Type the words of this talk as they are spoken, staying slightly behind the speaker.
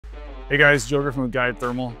Hey guys, Joe Griffin with Guide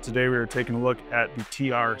Thermal. Today we are taking a look at the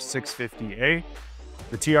TR650A.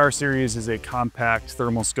 The TR series is a compact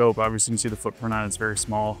thermal scope. Obviously you can see the footprint on it. It's very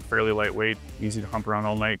small, fairly lightweight, easy to hump around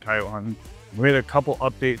all night, coyote hunting. We made a couple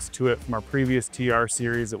updates to it from our previous TR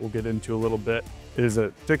series that we'll get into a little bit. It is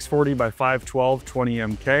a 640 by 512 20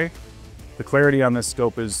 MK. The clarity on this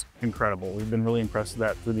scope is incredible. We've been really impressed with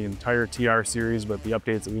that through the entire TR series, but the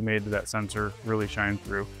updates that we made to that sensor really shine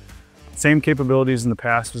through. Same capabilities in the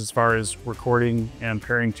past as far as recording and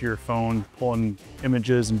pairing to your phone, pulling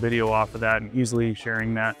images and video off of that and easily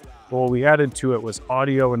sharing that. But what we added to it was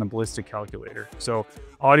audio and a ballistic calculator. So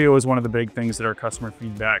audio is one of the big things that our customer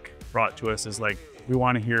feedback brought to us, is like, we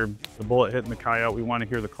want to hear the bullet hitting the coyote, we want to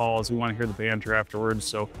hear the calls, we want to hear the banter afterwards.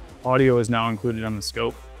 So audio is now included on the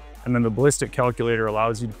scope. And then the ballistic calculator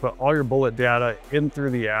allows you to put all your bullet data in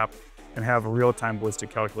through the app and have a real-time ballistic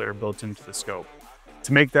calculator built into the scope.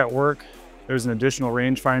 To make that work, there's an additional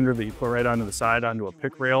rangefinder that you put right onto the side onto a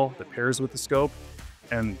pick rail that pairs with the scope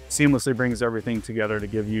and seamlessly brings everything together to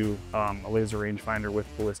give you a laser rangefinder with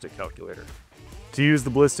ballistic calculator. To use the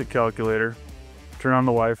ballistic calculator, turn on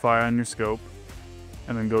the Wi-Fi on your scope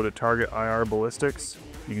and then go to Target IR Ballistics.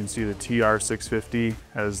 You can see the TR650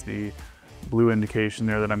 has the blue indication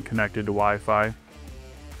there that I'm connected to Wi-Fi.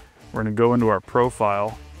 We're going to go into our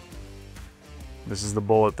profile. This is the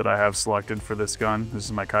bullet that I have selected for this gun. This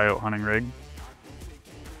is my coyote hunting rig.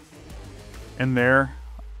 In there,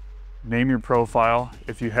 name your profile.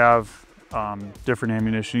 If you have different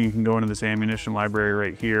ammunition, you can go into this ammunition library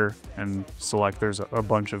right here and select. There's a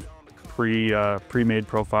bunch of pre-made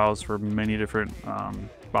profiles for many different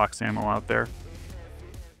box ammo out there.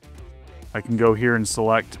 I can go here and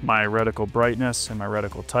select my reticle brightness and my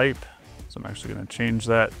reticle type. So I'm actually going to change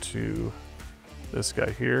that to this guy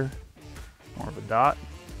here. More of a dot.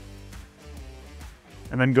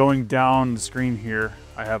 And then going down the screen here,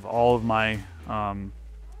 I have all of my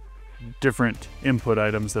different input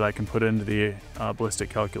items that I can put into the ballistic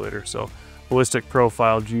calculator. So ballistic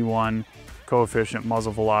profile, G1, coefficient,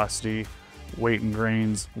 muzzle velocity, weight and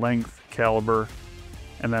grains, length, caliber,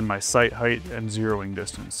 and then my sight height and zeroing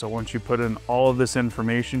distance. So once you put in all of this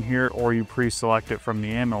information here, or you pre-select it from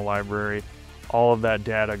the ammo library, all of that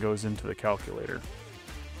data goes into the calculator.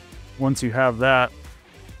 Once you have that,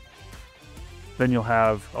 then you'll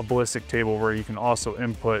have a ballistic table where you can also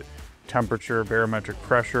input temperature, barometric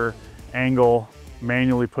pressure, angle,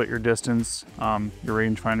 manually put your distance. Your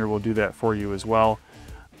rangefinder will do that for you as well,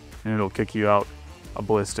 and it'll kick you out a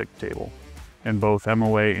ballistic table in both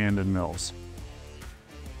MOA and in mils.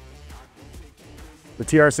 The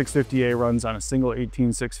TR650A runs on a single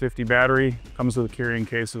 18650 battery, comes with a carrying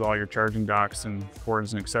case with all your charging docks and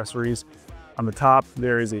cords and accessories. On the top,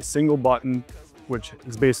 there is a single button, which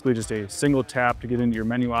is basically just a single tap to get into your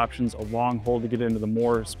menu options, a long hold to get into the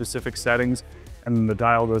more specific settings, and then the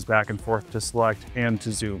dial goes back and forth to select and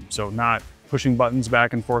to zoom. So not pushing buttons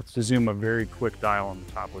back and forth to zoom, a very quick dial on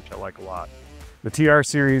the top, which I like a lot. The TR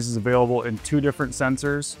series is available in 2 different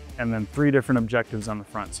sensors and then 3 different objectives on the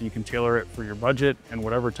front, so you can tailor it for your budget and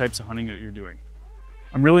whatever types of hunting that you're doing.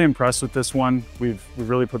 I'm really impressed with this one. We've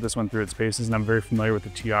really put this one through its paces, and I'm very familiar with the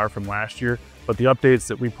TR from last year, but the updates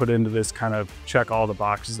that we put into this kind of check all the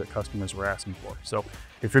boxes that customers were asking for. So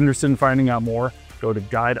if you're interested in finding out more, go to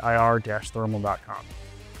guideir-thermal.com.